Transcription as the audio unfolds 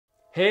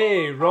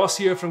Hey, Ross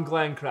here from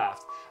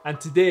Glencraft,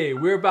 and today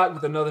we're back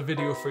with another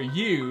video for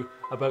you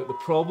about the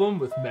problem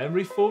with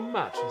memory foam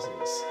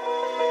mattresses.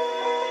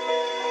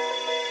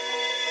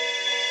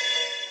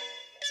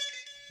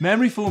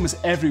 Memory foam is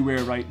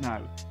everywhere right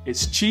now.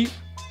 It's cheap,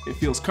 it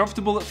feels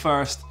comfortable at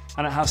first,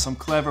 and it has some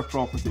clever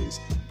properties,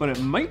 but it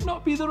might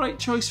not be the right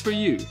choice for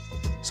you.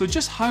 So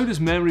just how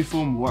does memory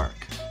foam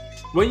work?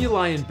 When you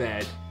lie in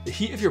bed, the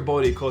heat of your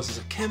body causes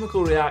a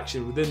chemical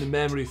reaction within the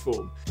memory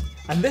foam,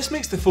 and this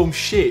makes the foam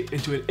shape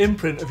into an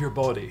imprint of your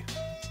body.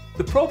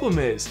 The problem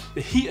is,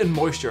 the heat and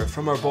moisture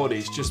from our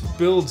bodies just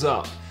builds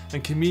up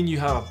and can mean you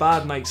have a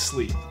bad night's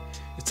sleep.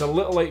 It's a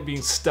little like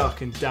being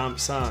stuck in damp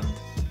sand.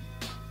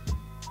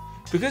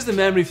 Because the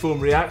memory foam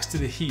reacts to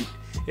the heat,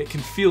 it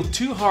can feel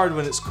too hard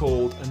when it's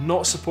cold and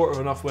not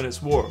supportive enough when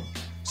it's warm.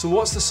 So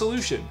what's the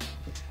solution?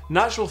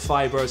 Natural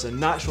fibres and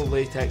natural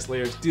latex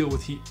layers deal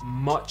with heat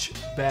much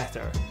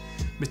better.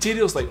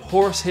 Materials like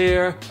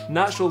horsehair,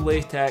 natural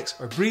latex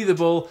are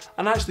breathable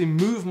and actually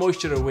move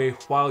moisture away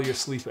while you're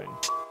sleeping.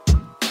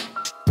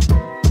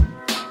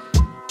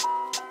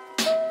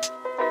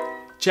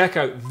 Check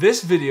out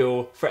this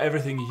video for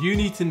everything you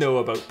need to know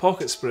about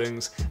pocket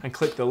springs and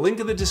click the link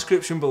in the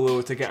description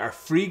below to get our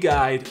free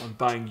guide on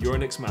buying your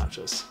next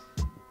mattress.